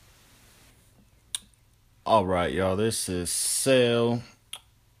All right, y'all. This is Sale.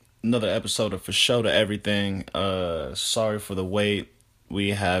 Another episode of For Show to Everything. Sorry for the wait. We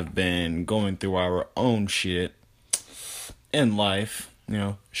have been going through our own shit in life.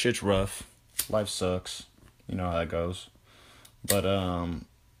 Shit's rough. Life sucks. You know how that goes. But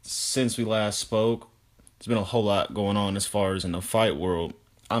since we last spoke, there's been a whole lot going on as far as in the fight world.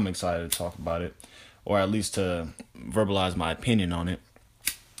 I'm excited to talk about it, or at least to verbalize my opinion on it.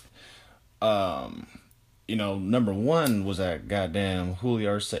 Number one was that goddamn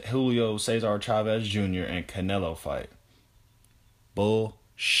Julio Cesar Chavez Jr. and Canelo fight.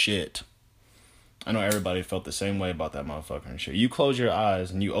 Bullshit. I know everybody felt the same way about that motherfucker and shit. You close your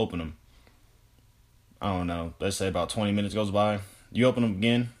eyes and you open them. I don't know. Let's say about 20 minutes goes by. You open them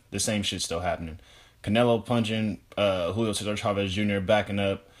again, the same shit's still happening. Canelo punching Julio Cesar Chavez Jr. backing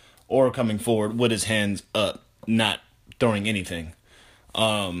up or coming forward with his hands up, not throwing anything.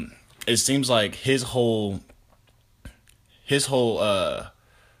 It seems like his whole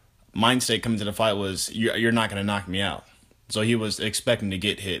mindset coming to the fight was you're not gonna knock me out. So he was expecting to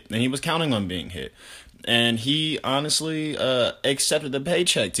get hit, and he was counting on being hit, and he honestly accepted the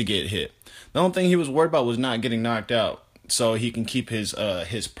paycheck to get hit. The only thing he was worried about was not getting knocked out, so he can keep his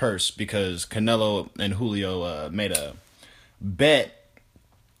purse because Canelo and Julio made a bet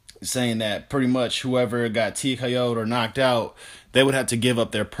saying that pretty much whoever got TKO'd or knocked out, they would have to give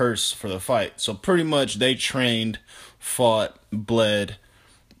up their purse for the fight. So pretty much they trained, fought, bled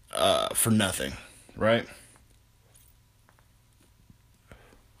for nothing, right?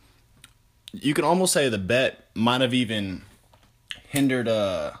 You can almost say the bet might have even hindered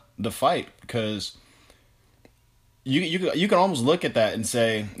the fight because you can almost look at that and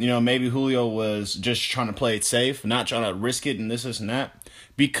say, maybe Julio was just trying to play it safe, not trying to risk it and this and that,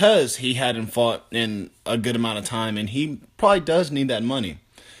 because he hadn't fought in a good amount of time, and he probably does need that money.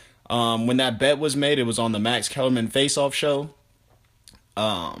 When that bet was made, it was on the Max Kellerman Face-Off show.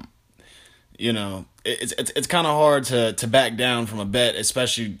 It's kind of hard to back down from a bet,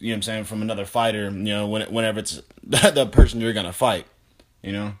 especially from another fighter. Whenever it's the person you're gonna fight,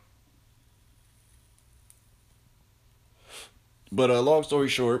 you know. But long story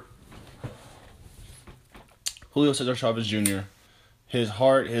short, Julio Cesar Chavez Jr. His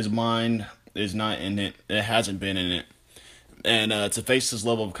heart, his mind is not in it. It hasn't been in it. And to face this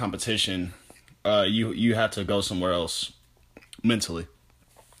level of competition, you have to go somewhere else mentally.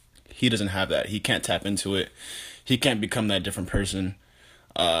 He doesn't have that. He can't tap into it. He can't become that different person.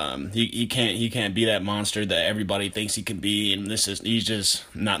 He can't be that monster that everybody thinks he can be. And he's just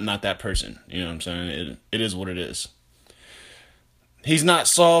not that person. You know what I'm saying? It is what it is. He's not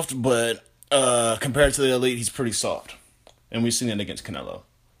soft, but compared to the elite, he's pretty soft. And we've seen it against Canelo.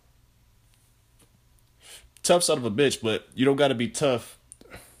 Tough son of a bitch, but you don't got to be tough.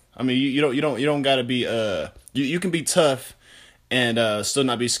 I mean, you don't got to be you can be tough and still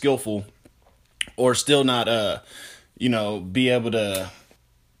not be skillful, or still not be able to.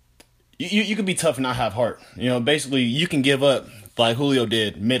 You can be tough and not have heart. Basically, you can give up like Julio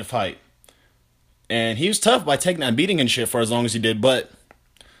did mid fight, and he was tough by taking that beating and shit for as long as he did. But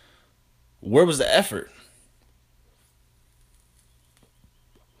where was the effort?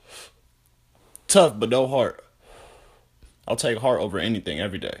 Tough but no heart. I'll take heart over anything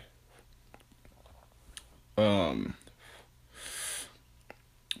every day. But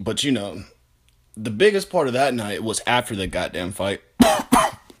the biggest part of that night was after the goddamn fight.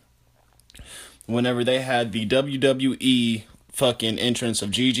 Whenever they had the WWE fucking entrance of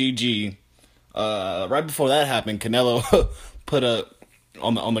GGG, right before that happened, Canelo put up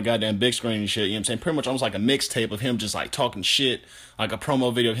on the goddamn big screen and shit, pretty much almost like a mixtape of him just like talking shit, like a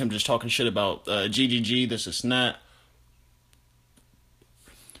promo video of him just talking shit about GGG, this is not,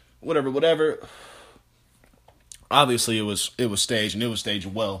 whatever. Obviously it was staged, and it was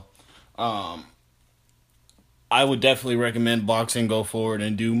staged well. I would definitely recommend boxing go forward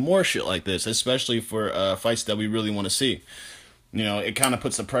and do more shit like this, especially for fights that we really want to see. It kind of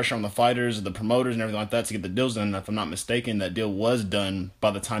puts the pressure on the fighters, the promoters, and everything like that to get the deals done. And if I'm not mistaken, that deal was done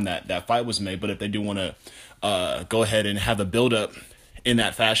by the time that fight was made. But if they do want to go ahead and have the build-up in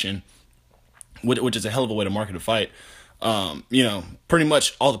that fashion, which is a hell of a way to market a fight, pretty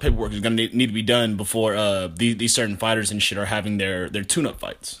much all the paperwork is going to need to be done before these certain fighters and shit are having their tune-up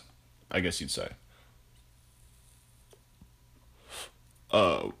fights, I guess you'd say.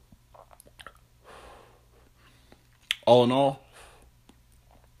 All in all,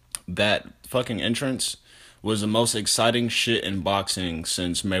 that fucking entrance was the most exciting shit in boxing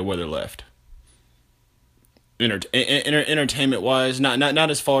since Mayweather left. Entertainment wise, not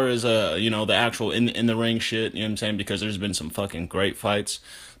as far as the actual in the ring shit, you know what I'm saying, because there's been some fucking great fights,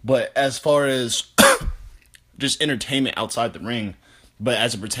 but as far as just entertainment outside the ring, but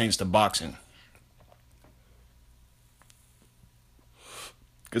as it pertains to boxing.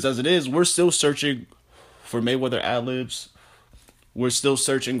 Because as it is, we're still searching for Mayweather ad-libs. We're still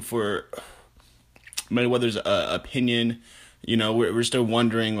searching for Mayweather's opinion. You know, we're still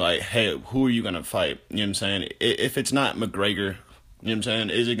wondering, like, hey, who are you going to fight? You know what I'm saying? If it's not McGregor, you know what I'm saying?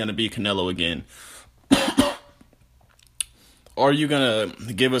 Is it going to be Canelo again? Or are you going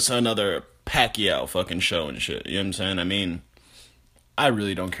to give us another Pacquiao fucking show and shit? You know what I'm saying? I mean, I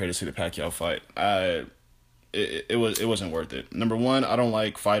really don't care to see the Pacquiao fight. It wasn't worth it. Number one, I don't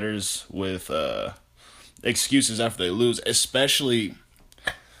like fighters with excuses after they lose, especially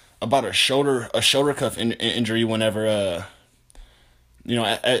about a shoulder cuff injury. Whenever you know,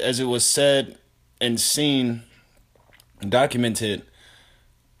 as it was said and seen, documented,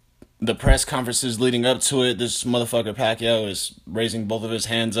 the press conferences leading up to it, this motherfucker Pacquiao is raising both of his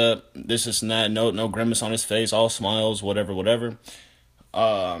hands up. This and that. No grimace on his face. All smiles. Whatever.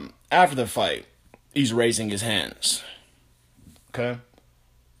 After the fight, he's raising his hands. Okay?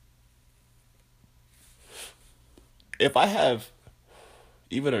 If I have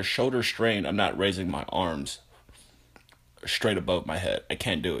even a shoulder strain, I'm not raising my arms straight above my head. I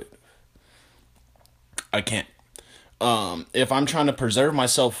can't do it. I can't. If I'm trying to preserve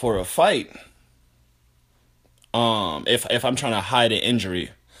myself for a fight, if I'm trying to hide an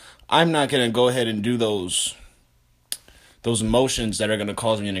injury, I'm not gonna go ahead and do those motions that are gonna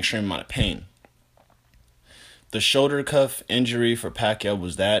cause me an extreme amount of pain. The shoulder cuff injury for Pacquiao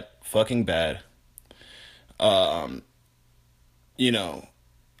was that fucking bad. You know,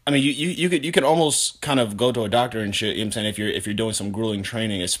 I mean, you could almost kind of go to a doctor and shit. You know what I'm saying, if you're doing some grueling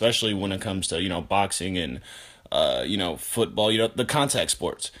training, especially when it comes to, you know, boxing and you know, football, you know, the contact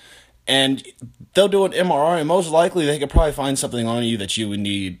sports, and they'll do an MRI, and most likely they could probably find something on you that you would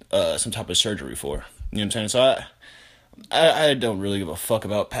need some type of surgery for. You know what I'm saying? So I don't really give a fuck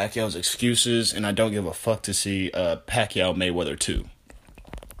about Pacquiao's excuses, and I don't give a fuck to see Pacquiao Mayweather 2.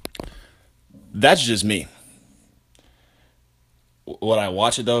 That's just me. Would I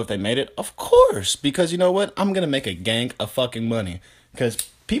watch it, though, if they made it? Of course, because you know what? I'm going to make a gang of fucking money. Because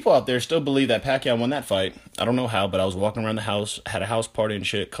people out there still believe that Pacquiao won that fight. I don't know how, but I was walking around the house, had a house party and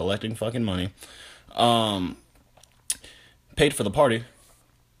shit, collecting fucking money. Paid for the party.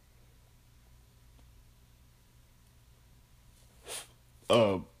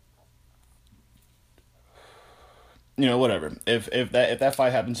 You know, whatever. If that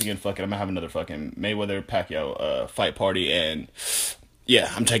fight happens again, fuck it. I'm gonna have another fucking Mayweather Pacquiao fight party, and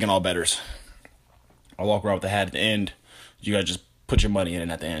yeah, I'm taking all betters. I'll walk around with the hat at the end. You gotta just put your money in it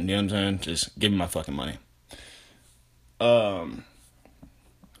at the end. You know what I'm saying? Just give me my fucking money. Oh,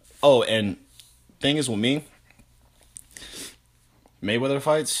 and thing is with me, Mayweather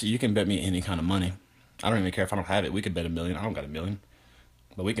fights, you can bet me any kind of money. I don't even care if I don't have it. We could bet $1 million. I don't got $1 million,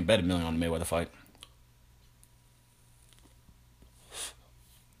 but we can bet $1 million on the Mayweather fight.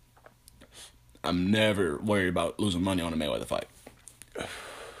 I'm never worried about losing money on a Mayweather fight.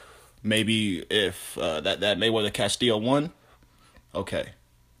 Maybe if that Mayweather Castillo won, okay,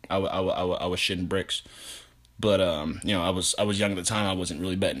 I was shitting bricks, but you know, I was young at the time. I wasn't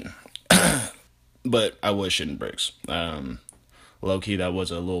really betting, but I was shitting bricks. Low key, that was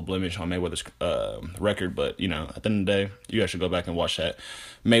a little blemish on Mayweather's record, but you know, at the end of the day, you guys should go back and watch that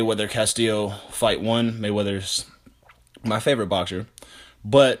Mayweather Castillo fight. One, Mayweather's my favorite boxer,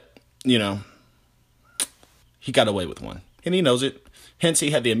 but you know, he got away with one, and he knows it. Hence,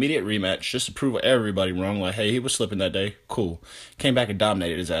 he had the immediate rematch just to prove everybody wrong. Like, hey, he was slipping that day. Cool. Came back and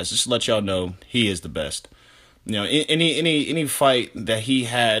dominated his ass. Just to let y'all know, he is the best. You know, any fight that he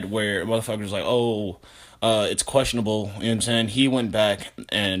had where motherfuckers like, oh, it's questionable. You know what I'm saying? He went back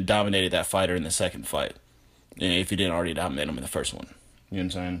and dominated that fighter in the second fight. And if he didn't already dominate him in the first one. You know what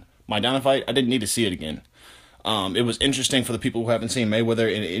I'm saying? Maidana fight, I didn't need to see it again. It was interesting for the people who haven't seen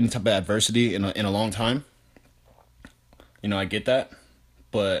Mayweather in any type of adversity in a long time. You know, I get that.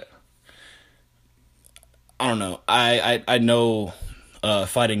 But I don't know. I know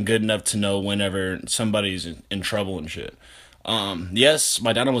fighting good enough to know whenever somebody's in trouble and shit. Yes,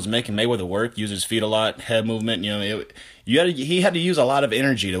 Maidana was making Mayweather work, use his feet a lot, head movement. You know, he had to use a lot of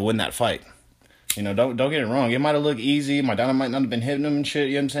energy to win that fight. You know, don't get it wrong. It might have looked easy. Maidana might not have been hitting him and shit.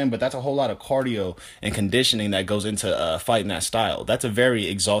 You know what I'm saying? But that's a whole lot of cardio and conditioning that goes into fighting that style. That's a very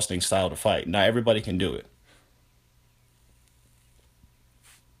exhausting style to fight. Not everybody can do it.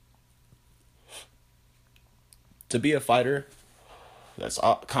 To be a fighter that's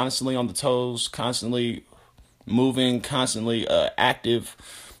constantly on the toes, constantly moving, constantly active,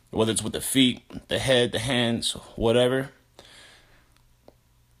 whether it's with the feet, the head, the hands, whatever.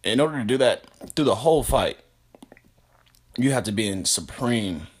 In order to do that through the whole fight, you have to be in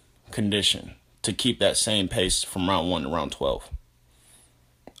supreme condition to keep that same pace from round 1 to round 12.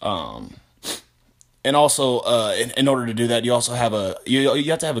 And also, in order to do that, you also have you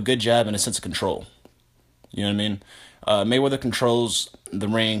have to have a good jab and a sense of control. You know what I mean? Mayweather controls the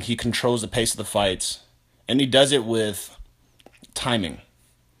ring. He controls the pace of the fights, and he does it with timing.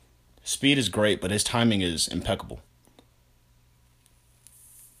 Speed is great, but his timing is impeccable.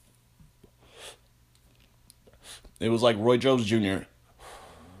 It was like Roy Jones Jr.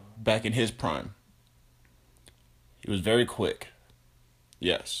 back in his prime. He was very quick,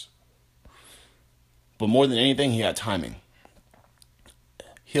 yes, but more than anything, he had timing.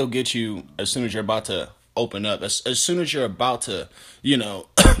 He'll get you as soon as you're about to open up, as soon as you're about to, you know,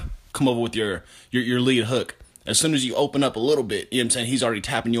 come over with your lead hook. As soon as you open up a little bit, you know what I'm saying? He's already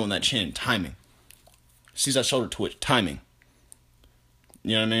tapping you on that chin. Timing. Sees that shoulder twitch. Timing.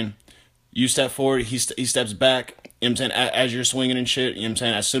 You know what I mean? You step forward, he steps back. You know what I'm saying? As you're swinging and shit, you know what I'm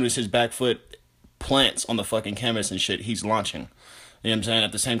saying? As soon as his back foot plants on the fucking canvas and shit, he's launching. You know what I'm saying?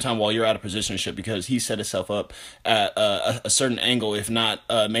 At the same time, while you're out of position and shit, because he set himself up at a certain angle, if not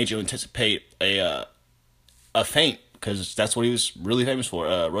made you anticipate a feint, because that's what he was really famous for.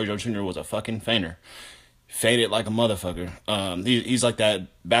 Roy Jones Jr. was a fucking feinter. Faded like a motherfucker. He's like that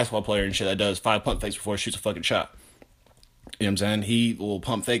basketball player and shit that does 5 pump fakes before he shoots a fucking shot. You know what I'm saying? He will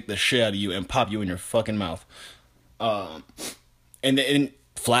pump fake the shit out of you and pop you in your fucking mouth. And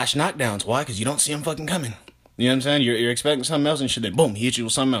flash knockdowns. Why? Because you don't see him fucking coming. You know what I'm saying? You're expecting something else and shit, then boom, he hits you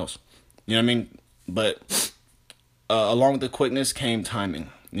with something else. You know what I mean? But along with the quickness came timing.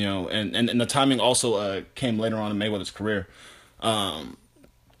 You know, and the timing also came later on in Mayweather's career.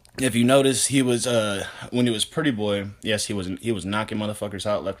 If you notice, he was when he was Pretty Boy, yes, he was knocking motherfuckers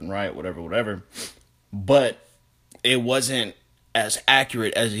out left and right, whatever. But it wasn't as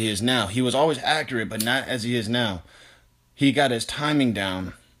accurate as he is now. He was always accurate, but not as he is now. He got his timing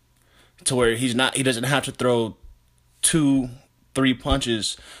down to where he doesn't have to throw 2-3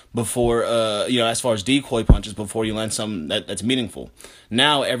 punches before as far as decoy punches before you land something that's meaningful.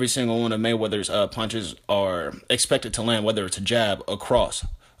 Now every single one of Mayweather's punches are expected to land, whether it's a jab, a cross,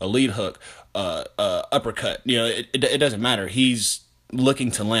 a lead hook, uppercut. You know, it doesn't matter. He's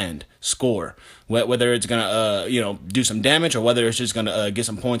looking to land, score, whether it's gonna do some damage or whether it's just gonna get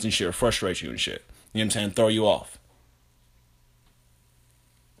some points and shit or frustrate you and shit. You know what I'm saying? Throw you off.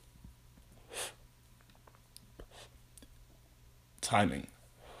 Timing.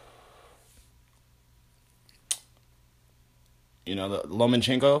 You know, the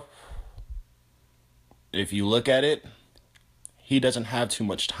Lomachenko, if you look at it, he doesn't have too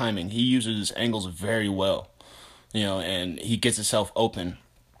much timing. He uses his angles very well. You know, and he gets himself open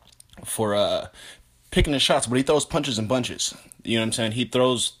for picking his shots, but he throws punches and bunches. You know what I'm saying? He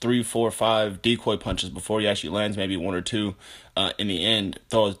throws 3, 4, 5 decoy punches before he actually lands maybe 1 or 2. In the end,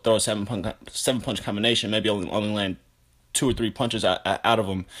 throw a 7-punch combination, maybe only land 2 or 3 punches out of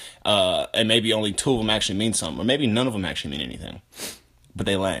them, and maybe only 2 of them actually mean something, or maybe none of them actually mean anything, but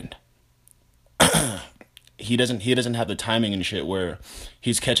they land. He doesn't have the timing and shit where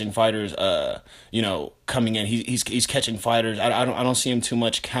he's catching fighters coming in. He's catching fighters. I don't see him too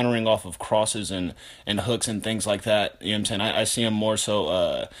much countering off of crosses and hooks and things like that. You know what I'm saying? I see him more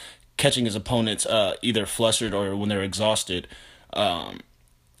so catching his opponents either flustered or when they're exhausted. And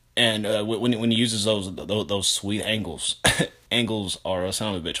when he uses those sweet angles, angles are a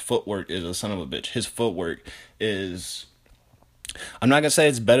son of a bitch. Footwork is a son of a bitch. His footwork is, I'm not gonna say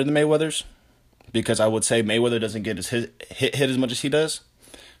it's better than Mayweather's, because I would say Mayweather doesn't get his hit as much as he does,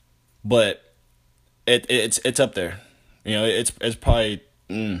 but it's up there. You know, it's probably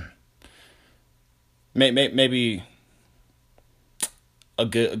maybe a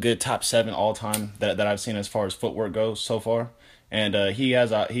good top 7 all time that I've seen as far as footwork goes so far. And he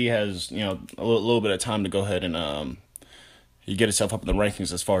has a little bit of time to go ahead and he get himself up in the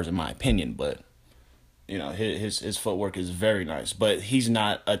rankings as far as in my opinion, but you know his footwork is very nice, but he's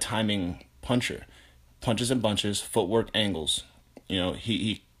not a timing puncher. Punches and bunches, footwork, angles. You know,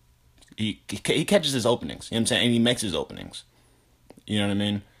 he catches his openings. You know what I'm saying? And he makes his openings. You know what I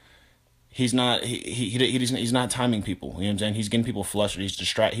mean? He's not he's not timing people. You know what I'm saying? He's getting people flustered. He's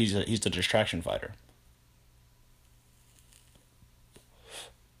the distraction fighter.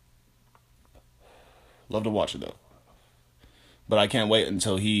 Love to watch it though. But I can't wait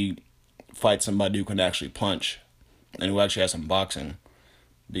until he fights somebody who can actually punch and who actually has some boxing.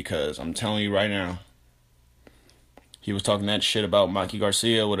 Because I'm telling you right now, he was talking that shit about Mikey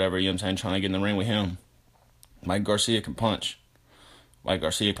Garcia, whatever, you know what I'm saying, trying to get in the ring with him. Mike Garcia can punch. Mike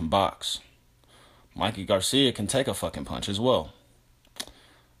Garcia can box. Mikey Garcia can take a fucking punch as well.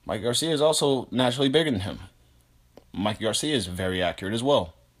 Mike Garcia is also naturally bigger than him. Mikey Garcia is very accurate as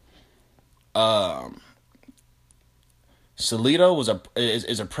well. Um, Salido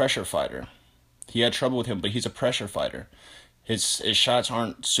is a pressure fighter. He had trouble with him, but he's a pressure fighter. His shots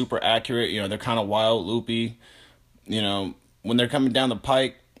aren't super accurate. They're kind of wild, loopy. When they're coming down the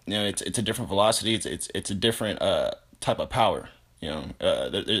pike, it's a different velocity. It's a different type of power.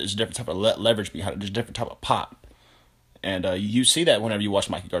 There's a different type of leverage behind it. There's a different type of pop, and you see that whenever you watch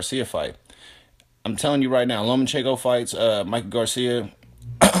Mikey Garcia fight. I'm telling you right now, Lomachenko fights Mikey Garcia.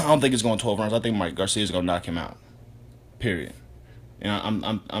 I don't think it's going 12 rounds. I think Mike Garcia is going to knock him out. Period.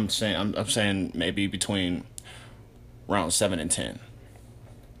 I'm saying maybe between round 7 and 10.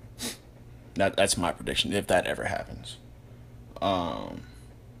 That's my prediction if that ever happens. Um.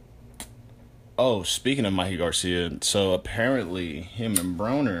 Oh, speaking of Mikey Garcia, so apparently him and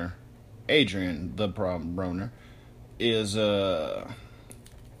Broner, Adrian the problem Broner, is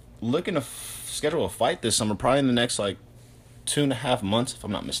looking to schedule a fight this summer, probably in the next like 2.5 months, if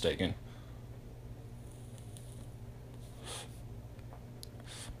I'm not mistaken.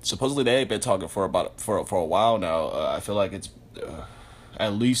 Supposedly they've been talking for a while now. I feel like it's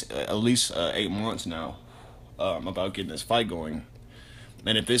at least 8 months now, about getting this fight going.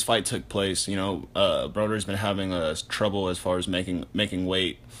 And if this fight took place, Broder's been having trouble as far as making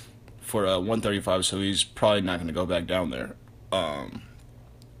weight for 135, so he's probably not going to go back down there. Um,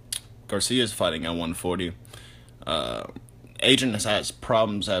 Garcia's fighting at 140. Uh, Adrian has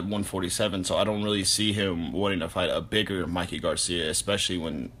problems at 147, so I don't really see him wanting to fight a bigger Mikey Garcia, especially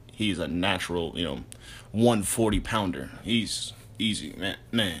when he's a natural, 140 pounder. He's easy,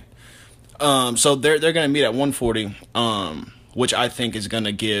 man. So they're gonna meet at 140, which I think is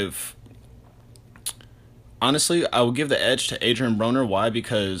gonna give. Honestly, I will give the edge to Adrian Broner. Why?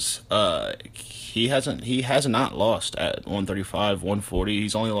 Because he has not lost at 135, 140.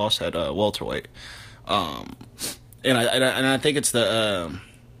 He's only lost at welterweight. Um, and I think it's the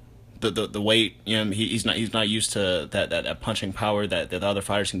weight. He's not used to that punching power that the other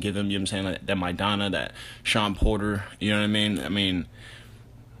fighters can give him. You know what I'm saying? Like that Maidana, that Sean Porter. You know what I mean? I mean,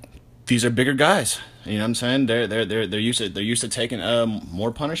 these are bigger guys. You know what I'm saying? They're used to taking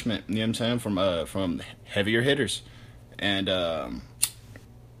more punishment. You know what I'm saying, from heavier hitters, and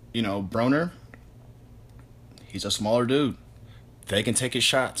Broner, he's a smaller dude. They can take his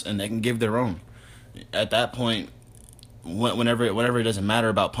shots and they can give their own. At that point, whenever it doesn't matter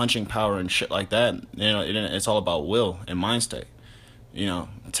about punching power and shit like that, it's all about will and mind state.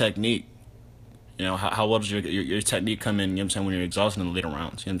 Technique. How well does your technique come in? You know what I'm saying, when you're exhausted in the later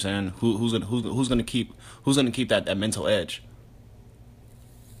rounds. You know what I'm saying? Who's gonna keep that mental edge?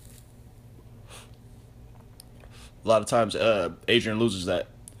 A lot of times, Adrian loses that,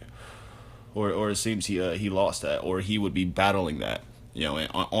 or it seems he lost that, or he would be battling that. And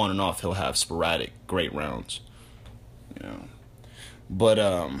on and off, he'll have sporadic great rounds. You know, but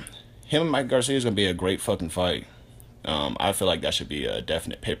him and Mike Garcia is gonna be a great fucking fight. I feel like that should be a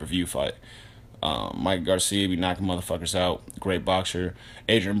definite pay-per-view fight. Mike Garcia be knocking motherfuckers out. Great boxer.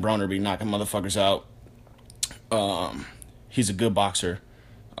 Adrian Broner be knocking motherfuckers out. He's a good boxer.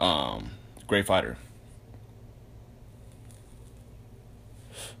 Great fighter.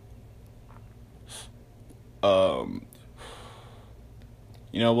 Um,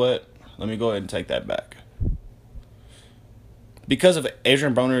 you know what? Let me go ahead and take that back. Because of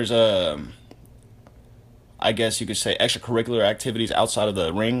Adrian Broner's, I guess you could say, extracurricular activities outside of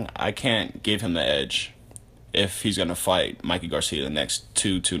the ring, I can't give him the edge if he's gonna fight Mikey Garcia the next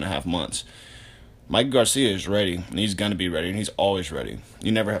 2.5 months. Mikey Garcia is ready, and he's gonna be ready, and he's always ready.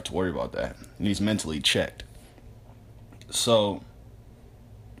 You never have to worry about that. And he's mentally checked. So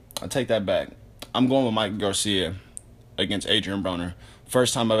I take that back. I'm going with Mikey Garcia against Adrian Broner.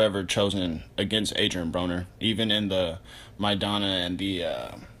 First time I've ever chosen against Adrian Broner, even in the Maidana and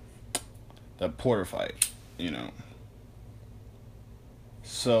the Porter fight.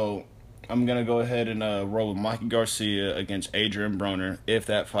 So I'm gonna go ahead and roll with Mikey Garcia against Adrian Broner if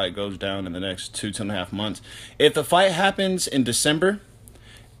that fight goes down in the next 2.5 months. If the fight happens in December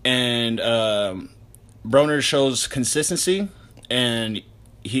and Broner shows consistency and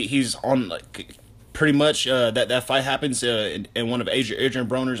he's on, like, pretty much that fight happens in one of Adrian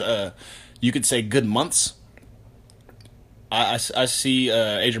Broner's you could say good months. I see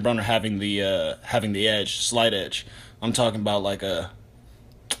Adrian Broner having the edge, slight edge. I'm talking about like a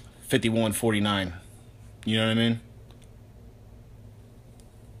 51-49. You know what I mean?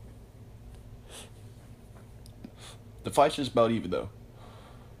 The fight's just about even, though.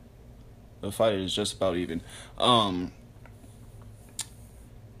 The fight is just about even.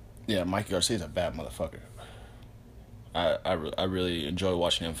 Yeah, Mikey Garcia's a bad motherfucker. I really enjoy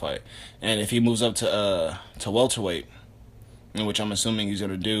watching him fight. And if he moves up to welterweight, in which I'm assuming he's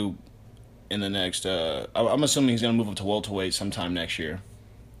gonna do in the next, I'm assuming he's gonna move up to welterweight sometime next year.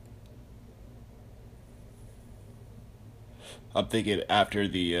 I'm thinking after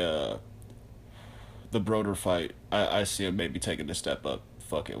the Broder fight, I see him maybe taking a step up.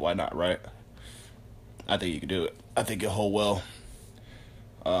 Fuck it, why not, right? I think he could do it. I think he'll hold well.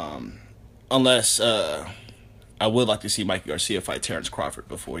 Unless I would like to see Mikey Garcia fight Terrence Crawford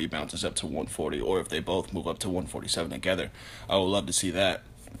before he bounces up to 140, or if they both move up to 147 together. I would love to see that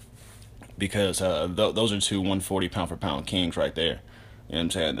because those are two 140 pound for pound kings right there. You know what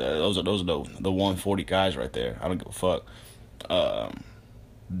I'm saying? Those are the 140 guys right there. I don't give a fuck.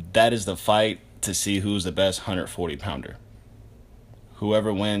 That is the fight to see who's the best 140 pounder.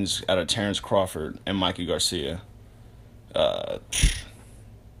 Whoever wins out of Terrence Crawford and Mikey Garcia, uh,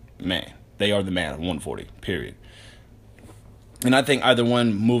 man, they are the man at 140. Period. And I think either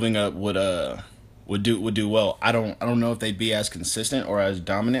one moving up would do well. I don't know if they'd be as consistent or as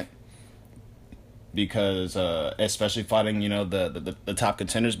dominant because especially fighting the top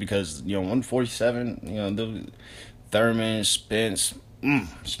contenders because 147 the Thurman Spence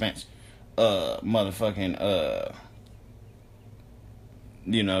motherfucking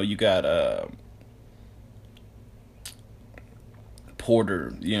you got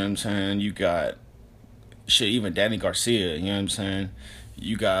Porter, you know what I'm saying? You got shit, even Danny Garcia, you know what I'm saying?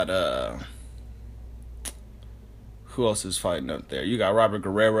 You got who else is fighting up there? You got Robert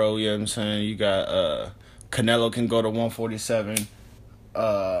Guerrero, you know what I'm saying? You got Canelo can go to 147.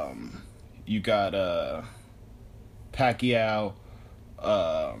 You got Pacquiao,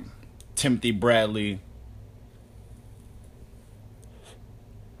 Timothy Bradley.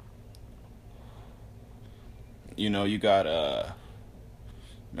 You got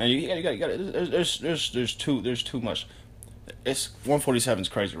man, you got. There's too much. It's 147 is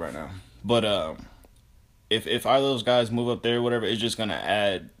crazy right now, but if either of those guys move up there, whatever, it's just gonna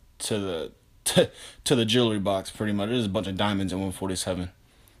add to the to the jewelry box pretty much. There's a bunch of diamonds in 147.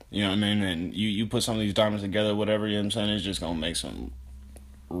 You know what I mean? And you put some of these diamonds together, whatever. You know what I'm saying? It's just gonna make some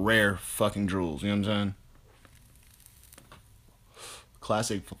rare fucking jewels. You know what I'm saying?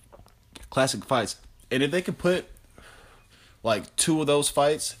 Classic, classic fights. And if they could put like two of those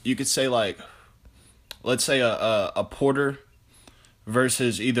fights, you could say like, let's say a Porter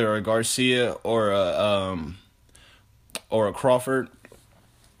versus either a Garcia or a Crawford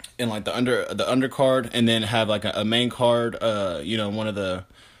in like the undercard, and then have like a main card. One of the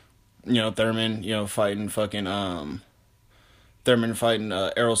Thurman, fighting fucking Thurman fighting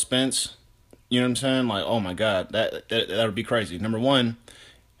Errol Spence. You know what I'm saying? Like, oh my god, that would be crazy. Number one,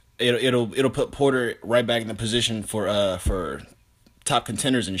 it'll put Porter right back in the position for top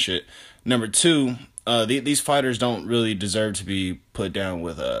contenders and shit. Number two, these fighters don't really deserve to be put down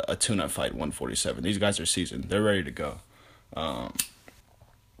with a tune-up fight 147. These guys are seasoned. They're ready to go.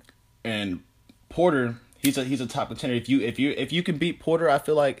 And Porter, he's a top contender. If you can beat Porter, I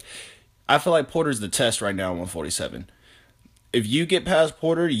feel like Porter's the test right now at 147. If you get past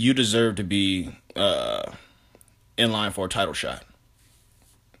Porter, you deserve to be in line for a title shot.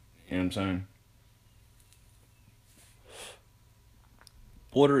 You know what I'm saying?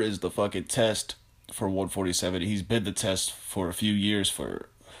 Porter is the fucking test for 147. He's been the test for a few years for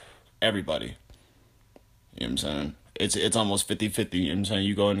everybody. You know what I'm saying? It's almost 50-50. You know what I'm saying?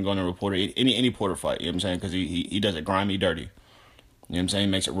 You go and a Porter, any Porter fight. You know what I'm saying? Because he does it grimy, dirty. You know what I'm saying?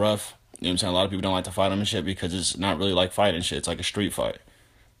 He makes it rough. You know what I'm saying? A lot of people don't like to fight him and shit because it's not really like fighting shit. It's like a street fight.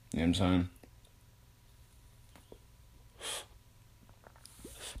 You know what I'm saying?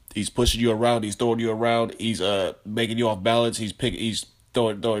 He's pushing you around. He's throwing you around. He's making you off balance. He's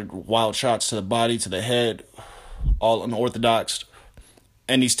throwing wild shots to the body, to the head, all unorthodox,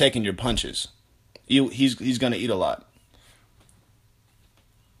 and he's taking your punches. He's gonna eat a lot.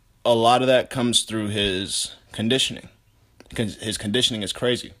 A lot of that comes through his conditioning. His conditioning is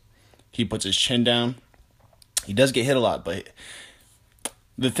crazy. He puts his chin down. He does get hit a lot, but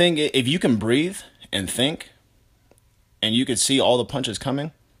the thing, if you can breathe and think, and you can see all the punches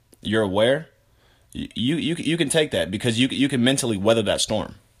coming, you're aware. You can take that because you can mentally weather that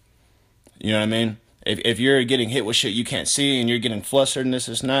storm. You know what I mean? If you're getting hit with shit you can't see and you're getting flustered and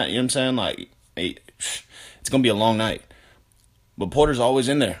this not, you know what I'm saying? Like, it's gonna be a long night. But Porter's always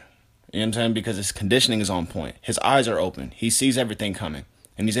in there. You know what I'm saying? Because his conditioning is on point. His eyes are open. He sees everything coming,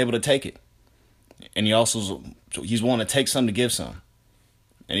 and he's able to take it. And he's willing to take some to give some,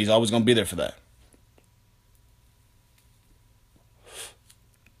 and he's always gonna be there for that.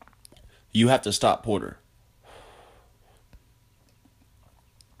 You have to stop Porter.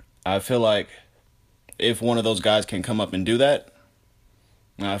 I feel like if one of those guys can come up and do that.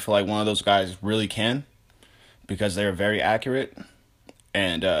 And I feel like one of those guys really can, because they're very accurate.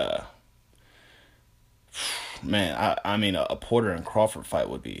 And man, I mean, a Porter and Crawford fight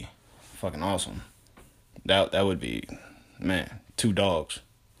would be fucking awesome. That would be, man, two dogs.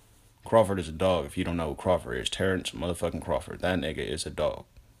 Crawford is a dog. If you don't know who Crawford is, Terrence motherfucking Crawford. That nigga is a dog.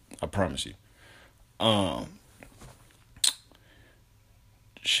 I promise you.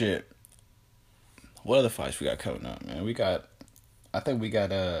 Shit. What other fights we got coming up, man? I think we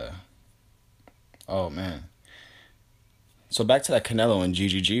got oh man. So back to that Canelo and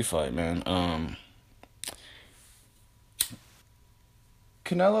GGG fight, man.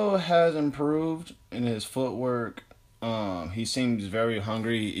 Canelo has improved in his footwork. He seems very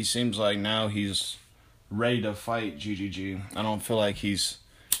hungry. He seems like now he's ready to fight GGG. I don't feel like he's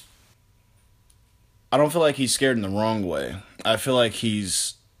scared in the wrong way. I feel like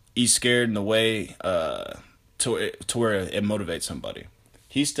he's scared in the way to where it motivates somebody.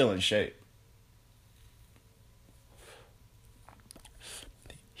 He's still in shape.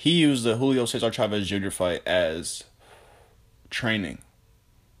 He used the Julio Cesar Chavez Jr. fight as training.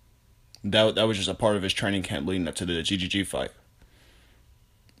 That was just a part of his training camp leading up to the GGG fight.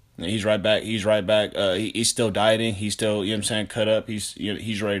 And he's right back. He's right back. He's still dieting. He's still, you know what I'm saying, cut up.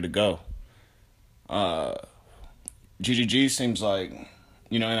 He's ready to go. GGG seems like,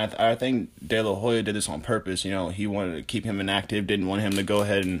 and I think De La Hoya did this on purpose. He wanted to keep him inactive. Didn't want him to go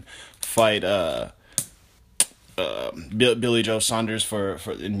ahead and fight Billy Joe Saunders for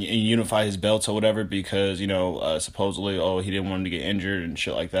and unify his belts or whatever, because supposedly he didn't want him to get injured and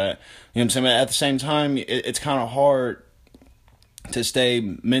shit like that. You know what I'm saying? But at the same time, it's kind of hard to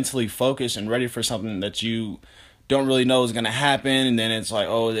stay mentally focused and ready for something that you don't really know is going to happen, and then it's like,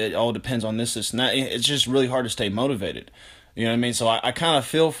 it all depends on this and that. It's just really hard to stay motivated. You know what I mean? So I kind of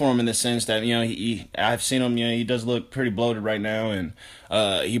feel for him in the sense that, I've seen him, he does look pretty bloated right now, and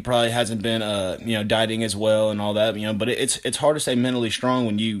he probably hasn't been, dieting as well and all that, but it's hard to stay mentally strong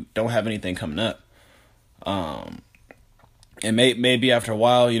when you don't have anything coming up. And maybe after a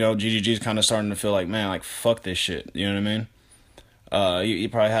while, GGG's kind of starting to feel like, man, like, fuck this shit, you know what I mean? You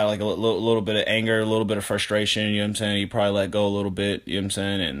probably had like a little bit of anger, a little bit of frustration, you know what I'm saying? You probably let go a little bit, you know what I'm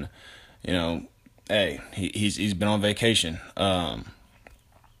saying? And, hey, he's been on vacation.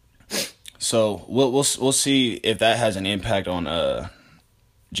 So we'll see if that has an impact on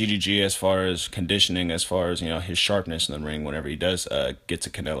GGG as far as conditioning, as far as his sharpness in the ring whenever he does get to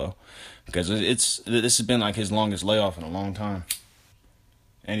Canelo, because this has been like his longest layoff in a long time,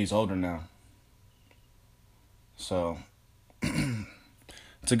 and he's older now. So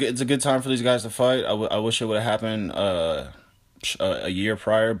it's a good time for these guys to fight. I wish it would have happened a year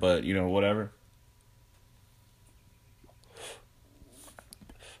prior, but whatever.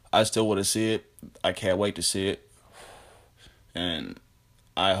 I still want to see it. I can't wait to see it. And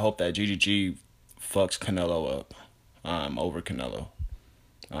I hope that GGG fucks Canelo up. Over Canelo.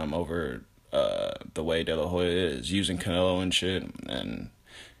 Over the way De La Hoya is using Canelo and shit. And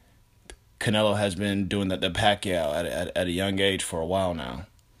Canelo has been doing the Pacquiao at a young age for a while now.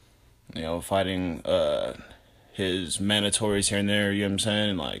 Fighting his mandatories here and there, you know what I'm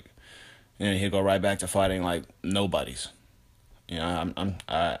saying? Like, and he'll go right back to fighting like nobodies. I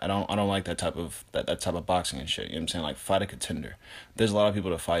don't like that type of boxing and shit. You know what I'm saying? Like, fight a contender. There's a lot of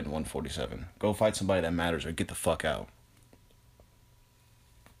people that fight in 147. Go fight somebody that matters, or get the fuck out.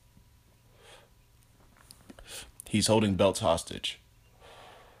 He's holding belts hostage.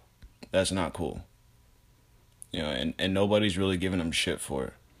 That's not cool. And nobody's really giving him shit for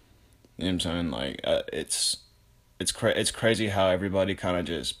it. You know what I'm saying? Like, it's crazy how everybody kind of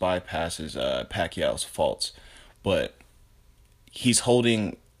just bypasses Pacquiao's faults, but he's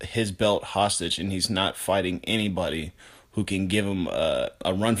holding his belt hostage, and he's not fighting anybody who can give him a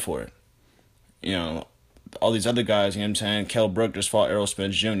run for it. All these other guys, you know what I'm saying? Kell Brook just fought Errol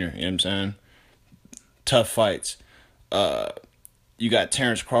Spence Jr., you know what I'm saying? Tough fights. You got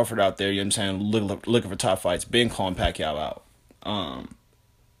Terrence Crawford out there, you know what I'm saying, looking for tough fights, been calling Pacquiao out.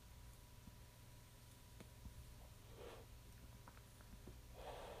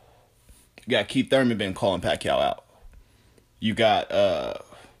 You got Keith Thurman been calling Pacquiao out. You got,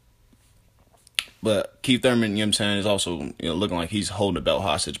 but Keith Thurman, you know what I'm saying, is also looking like he's holding the belt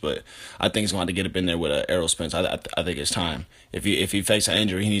hostage. But I think he's going to get up in there with Errol Spence. I think it's time. If he faces an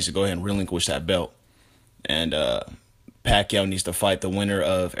injury, he needs to go ahead and relinquish that belt. And Pacquiao needs to fight the winner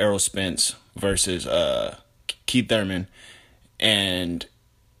of Errol Spence versus Keith Thurman. And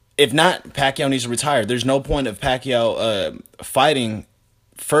if not, Pacquiao needs to retire. There's no point of Pacquiao fighting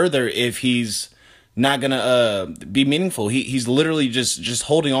further if he's not gonna be meaningful. He's literally just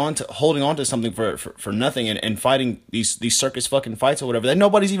holding on to something for nothing, and fighting these circus fucking fights or whatever that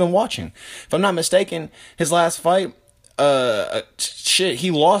nobody's even watching. If I'm not mistaken, his last fight, shit,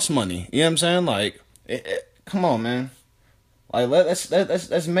 he lost money. You know what I'm saying? Like, come on, man. Like, let's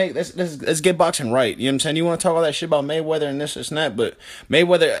get boxing right. You know what I'm saying? You want to talk all that shit about Mayweather and this and that, but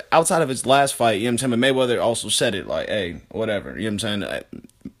Mayweather, outside of his last fight, you know what I'm saying? But Mayweather also said it, like, hey, whatever. You know what I'm saying?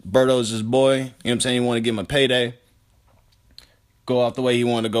 Berto's his boy. You know what I'm saying? You want to give him a payday. Go out the way he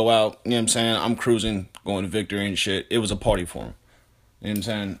wanted to go out. You know what I'm saying? I'm cruising, going to victory and shit. It was a party for him. You know what I'm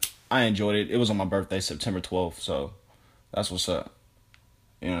saying? I enjoyed it. It was on my birthday, September 12th, so that's what's up.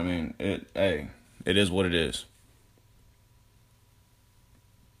 You know what I mean? It is what it is.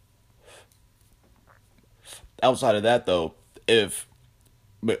 Outside of that, though, if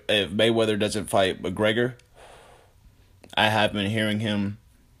Mayweather doesn't fight McGregor, I have been hearing him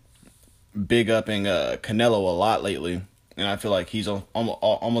big upping Canelo a lot lately, and I feel like he's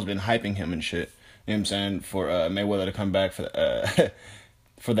almost been hyping him and shit. You know what I'm saying? For Mayweather to come back for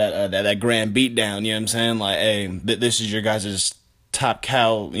for that grand beatdown. You know what I'm saying? Like, hey, this is your guys' top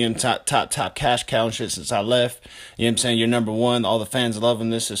cow, you know, top cash cow and shit since I left. You know what I'm saying? You're number one. All the fans loving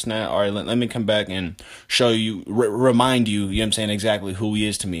this now. All right, let me come back and show you, remind you, you know what I'm saying, exactly who he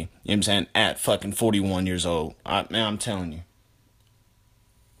is to me. You know what I'm saying? At fucking 41 years old. Man, I'm telling you.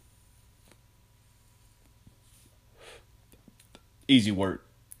 Easy work.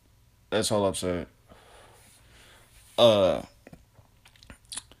 That's all I'm saying. Uh,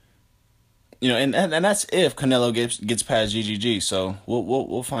 and that's if Canelo gets past GGG. So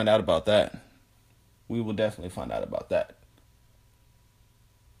we'll find out about that. We will definitely find out about that.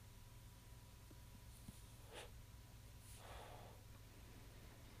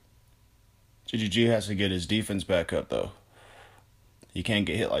 GGG has to get his defense back up though. He can't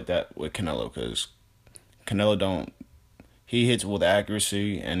get hit like that with Canelo because Canelo don't. He hits with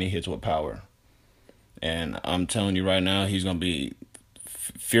accuracy and he hits with power. And I'm telling you right now, he's gonna be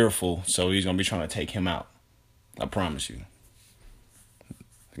fearful. So he's gonna be trying to take him out. I promise you.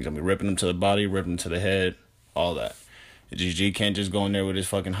 He's gonna be ripping him to the body, ripping him to the head, all that. GG can't just go in there with his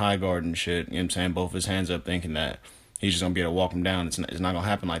fucking high guard and shit. You know what I'm saying? Both his hands up, thinking that he's just gonna be able to walk him down. It's not gonna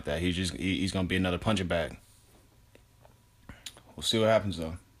happen like that. He's gonna be another punching bag. We'll see what happens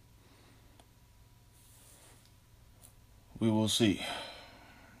though. We will see.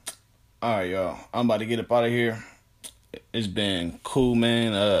 All right, y'all. I'm about to get up out of here. It's been cool,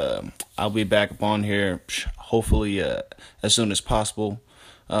 man. I'll be back up on here hopefully as soon as possible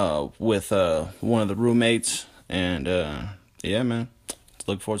with one of the roommates. And yeah, man.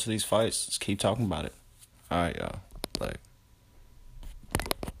 Look forward to these fights. Let's keep talking about it. All right, y'all. Like.